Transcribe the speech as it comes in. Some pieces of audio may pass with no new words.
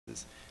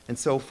And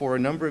so for a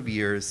number of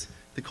years,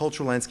 the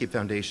Cultural Landscape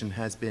Foundation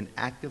has been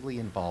actively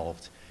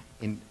involved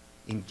in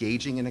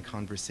engaging in a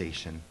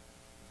conversation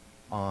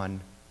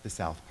on the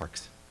South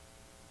Parks.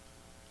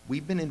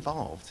 We've been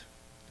involved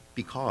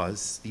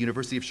because the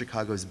University of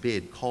Chicago's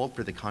bid called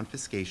for the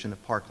confiscation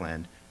of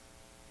parkland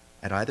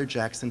at either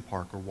Jackson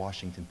Park or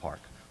Washington Park,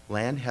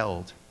 land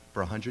held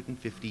for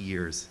 150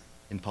 years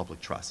in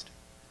public trust.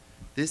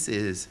 This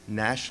is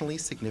nationally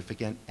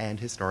significant and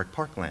historic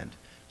parkland.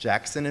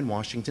 Jackson and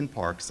Washington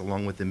Parks,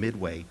 along with the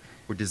Midway,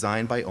 were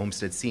designed by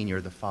Olmsted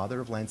Sr., the father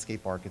of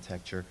landscape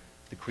architecture,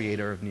 the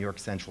creator of New York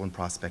Central and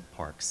Prospect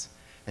Parks.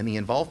 And the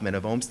involvement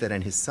of Olmsted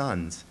and his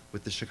sons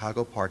with the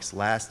Chicago parks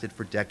lasted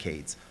for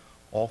decades.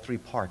 All three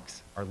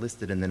parks are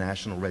listed in the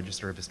National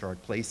Register of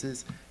Historic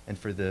Places, and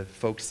for the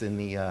folks in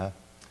the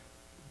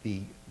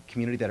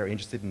community that are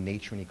interested in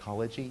nature and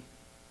ecology,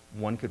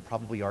 one could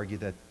probably argue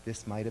that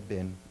this might have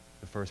been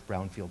the first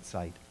brownfield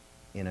site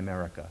in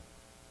America,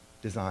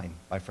 designed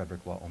by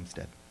Frederick Law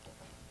Olmsted.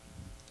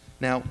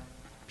 Now,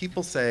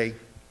 people say,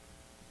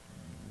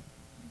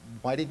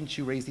 why didn't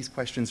you raise these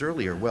questions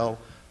earlier? Well,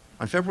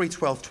 on February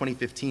 12,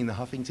 2015, the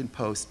Huffington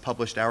Post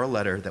published our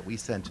letter that we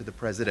sent to the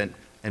President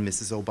and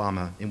Mrs.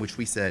 Obama, in which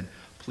we said,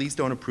 please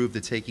don't approve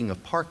the taking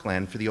of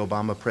parkland for the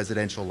Obama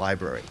Presidential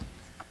Library.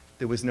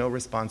 There was no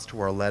response to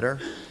our letter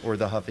or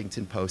the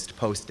Huffington Post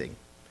posting.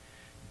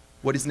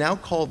 What is now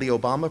called the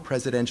Obama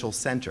Presidential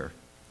Center,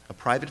 a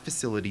private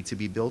facility to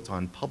be built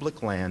on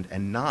public land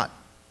and not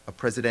a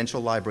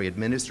presidential library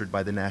administered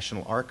by the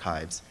National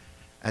Archives,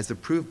 as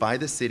approved by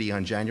the city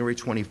on January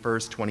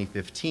 21st,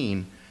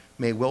 2015,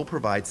 may well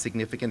provide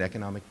significant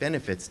economic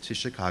benefits to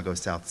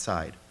Chicago's South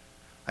Side.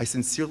 I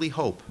sincerely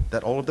hope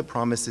that all of the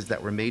promises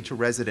that were made to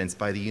residents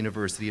by the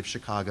University of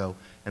Chicago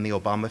and the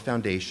Obama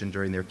Foundation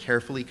during their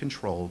carefully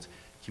controlled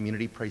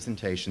community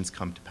presentations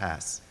come to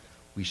pass.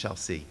 We shall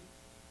see.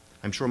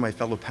 I'm sure my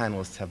fellow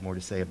panelists have more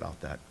to say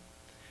about that.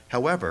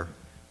 However,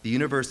 the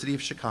University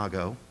of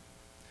Chicago,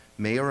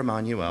 Mayor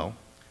Emanuel,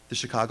 the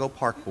Chicago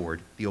Park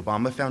Board, the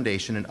Obama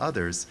Foundation, and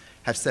others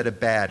have set a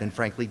bad and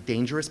frankly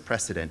dangerous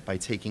precedent by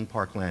taking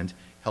parkland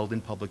held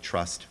in public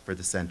trust for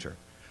the center.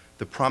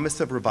 The promise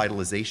of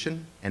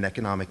revitalization and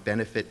economic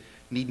benefit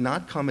need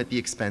not come at the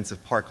expense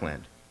of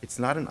parkland. It's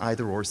not an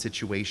either-or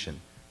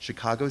situation.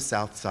 Chicago's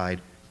South Side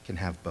can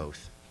have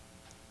both.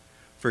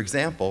 For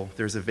example,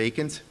 there's a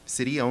vacant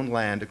city-owned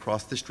land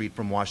across the street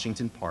from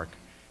Washington Park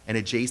and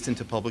adjacent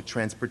to public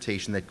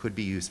transportation that could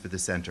be used for the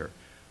center.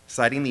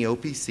 Citing the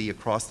OPC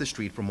across the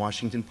street from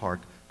Washington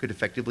Park could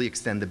effectively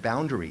extend the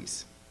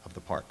boundaries of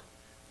the park.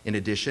 In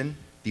addition,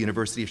 the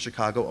University of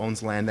Chicago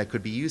owns land that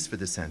could be used for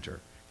the center.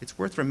 It's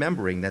worth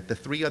remembering that the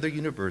three other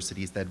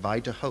universities that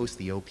vied to host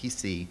the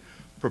OPC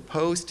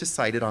proposed to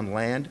site it on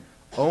land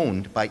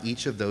owned by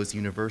each of those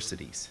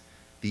universities.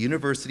 The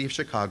University of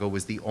Chicago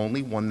was the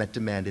only one that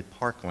demanded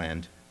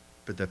parkland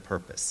for the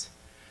purpose.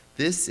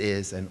 This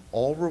is an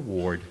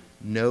all-reward,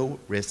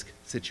 no-risk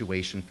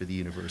situation for the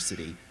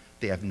university.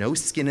 They have no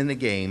skin in the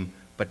game,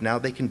 but now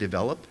they can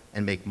develop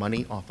and make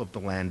money off of the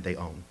land they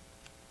own,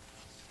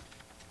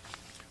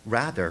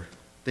 rather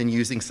than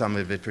using some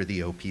of it for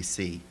the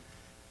OPC.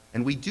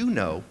 And we do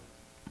know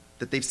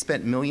that they've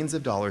spent millions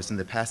of dollars in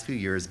the past few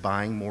years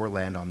buying more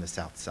land on the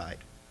South Side.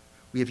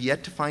 We have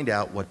yet to find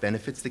out what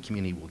benefits the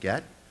community will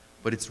get,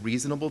 but it's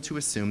reasonable to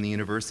assume the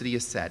university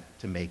is set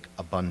to make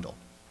a bundle.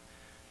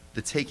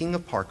 The taking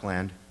of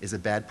parkland is a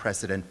bad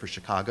precedent for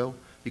Chicago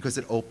because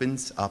it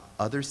opens up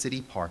other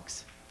city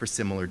parks for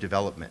similar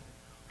development.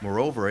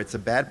 Moreover, it's a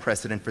bad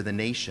precedent for the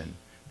nation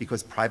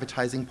because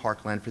privatizing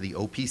parkland for the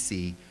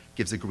OPC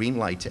gives a green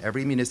light to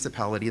every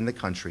municipality in the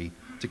country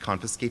to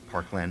confiscate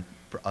parkland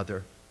for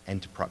other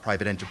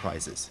private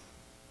enterprises.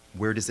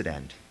 Where does it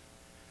end?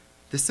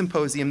 This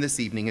symposium this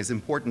evening is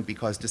important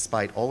because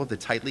despite all of the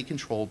tightly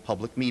controlled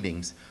public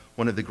meetings,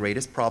 one of the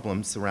greatest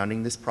problems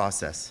surrounding this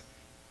process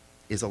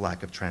is a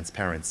lack of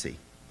transparency.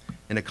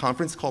 In a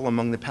conference call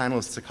among the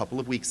panelists a couple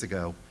of weeks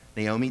ago,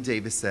 Naomi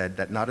Davis said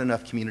that not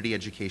enough community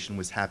education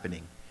was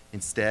happening.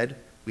 Instead,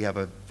 we have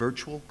a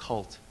virtual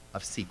cult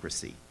of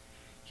secrecy.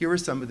 Here are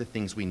some of the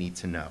things we need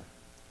to know.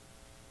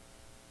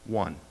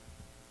 1,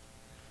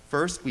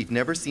 first, we've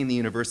never seen the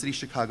University of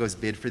Chicago's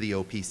bid for the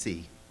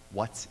OPC.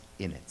 What's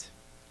in it?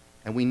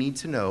 And we need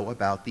to know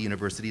about the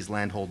university's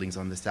land holdings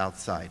on the South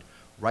Side.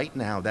 Right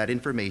now, that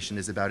information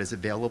is about as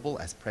available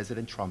as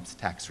President Trump's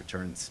tax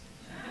returns.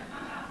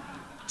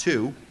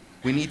 2,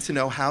 we need to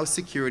know how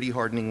security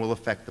hardening will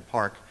affect the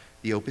park.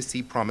 The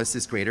OPC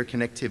promises greater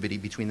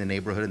connectivity between the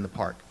neighborhood and the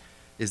park.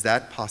 Is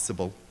that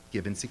possible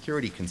given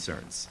security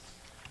concerns?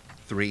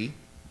 3,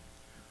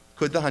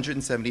 could the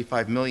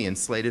 $175 million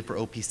slated for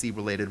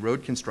OPC-related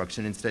road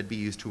construction instead be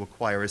used to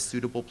acquire a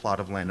suitable plot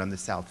of land on the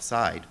South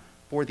Side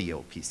for the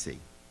OPC?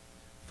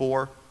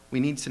 4, we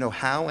need to know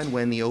how and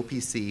when the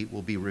OPC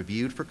will be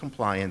reviewed for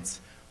compliance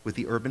with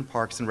the Urban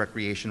Parks and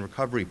Recreation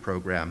Recovery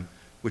Program,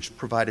 which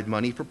provided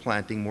money for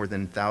planting more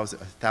than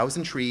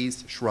 1,000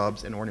 trees,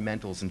 shrubs, and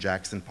ornamentals in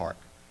Jackson Park.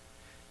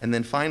 And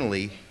then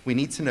finally, we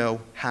need to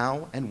know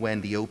how and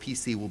when the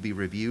OPC will be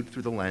reviewed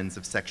through the lens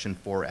of Section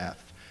 4F,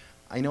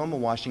 I know I'm a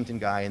Washington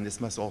guy and this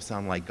must all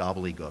sound like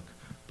gobbledygook,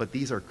 but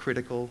these are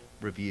critical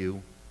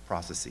review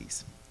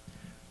processes.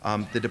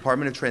 The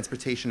Department of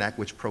Transportation Act,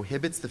 which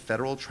prohibits the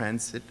Federal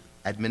Transit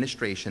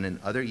Administration and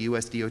other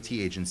U.S. DOT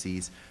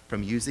agencies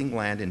from using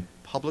land in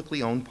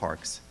publicly owned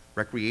parks,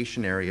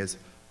 recreation areas,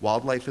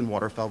 wildlife and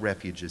waterfowl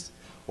refuges,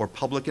 or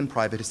public and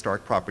private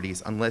historic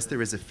properties unless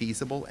there is a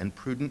feasible and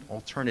prudent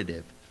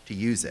alternative to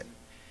use it.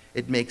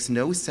 It makes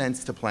no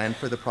sense to plan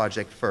for the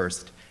project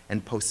first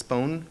and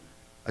postpone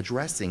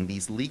addressing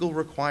these legal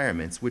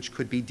requirements, which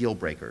could be deal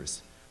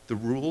breakers. The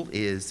rule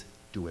is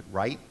do it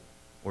right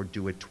or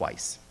do it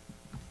twice.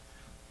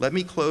 Let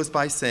me close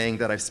by saying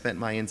that I've spent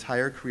my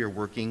entire career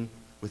working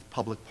with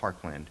public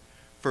parkland.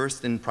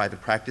 First in private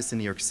practice in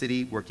New York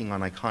City, working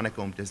on iconic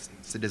home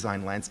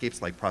design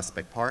landscapes like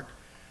Prospect Park,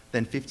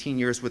 then 15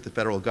 years with the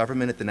federal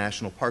government at the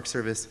National Park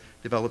Service,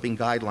 developing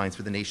guidelines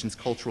for the nation's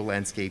cultural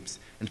landscapes,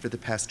 and for the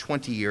past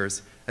 20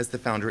 years as the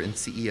founder and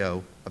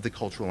CEO of the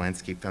Cultural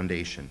Landscape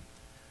Foundation.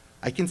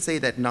 I can say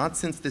that not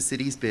since the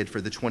city's bid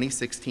for the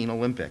 2016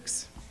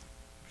 Olympics,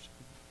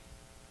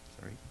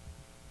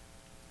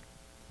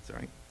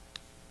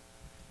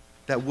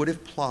 that would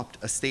have plopped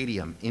a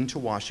stadium into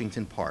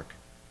Washington Park,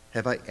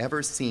 have I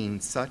ever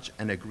seen such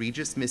an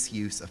egregious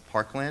misuse of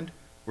parkland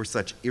or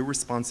such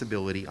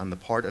irresponsibility on the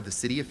part of the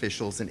city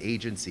officials and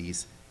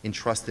agencies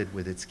entrusted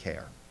with its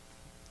care.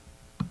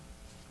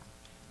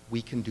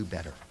 We can do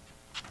better.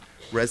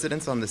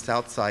 Residents on the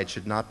south side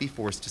should not be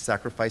forced to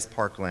sacrifice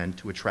parkland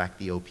to attract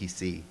the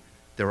OPC.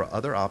 There are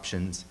other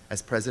options,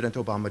 as President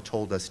Obama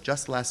told us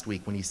just last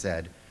week when he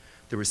said,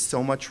 "There is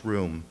so much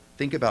room.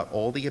 Think about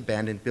all the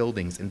abandoned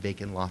buildings and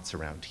vacant lots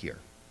around here."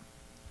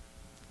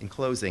 In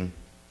closing,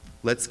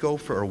 let's go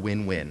for a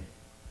win-win.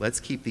 Let's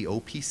keep the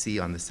OPC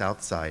on the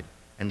south side,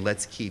 and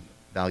let's keep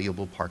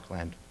valuable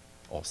parkland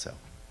also.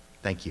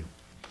 Thank you.